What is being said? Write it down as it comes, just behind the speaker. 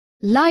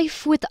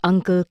Life with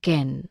Uncle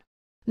Ken.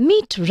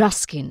 Meet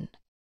Ruskin.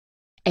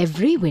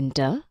 Every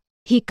winter,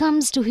 he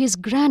comes to his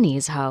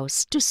granny's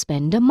house to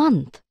spend a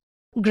month.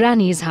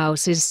 Granny's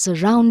house is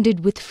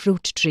surrounded with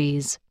fruit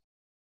trees.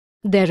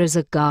 There is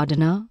a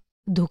gardener,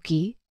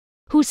 Duki,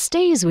 who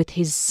stays with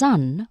his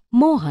son,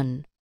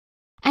 Mohan.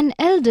 An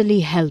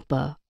elderly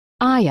helper,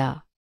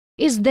 Aya,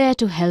 is there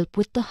to help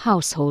with the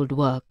household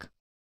work.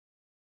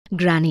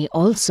 Granny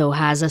also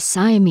has a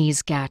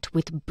Siamese cat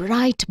with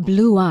bright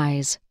blue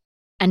eyes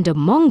and a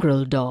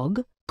mongrel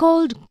dog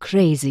called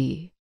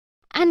Crazy.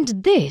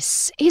 And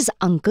this is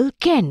Uncle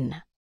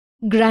Ken,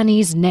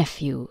 Granny's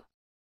nephew.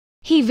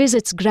 He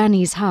visits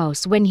Granny's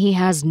house when he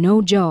has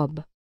no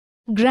job.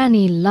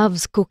 Granny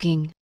loves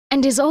cooking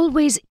and is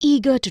always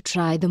eager to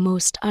try the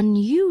most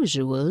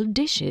unusual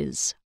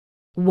dishes.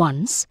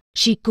 Once,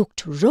 she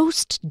cooked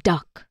roast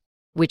duck,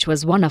 which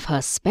was one of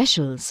her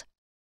specials.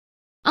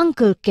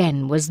 Uncle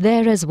Ken was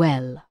there as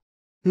well.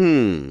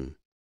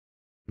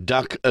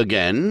 Duck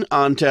again,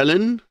 Aunt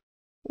Ellen?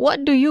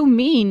 What do you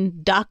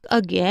mean, duck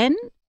again?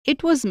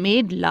 It was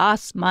made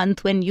last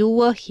month when you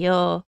were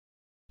here.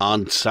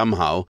 Aunt,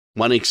 somehow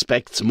one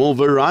expects more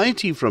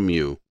variety from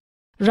you.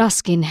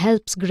 Ruskin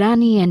helps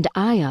Granny and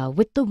Aya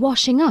with the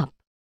washing up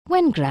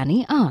when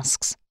Granny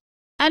asks,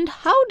 And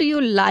how do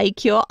you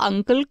like your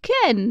Uncle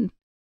Ken?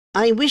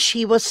 I wish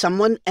he was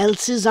someone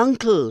else's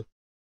uncle.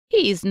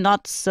 He's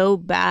not so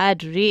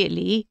bad,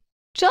 really.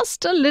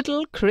 Just a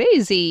little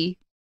crazy.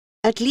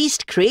 At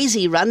least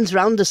Crazy runs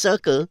round the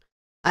circle.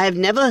 I have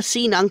never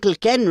seen Uncle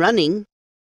Ken running.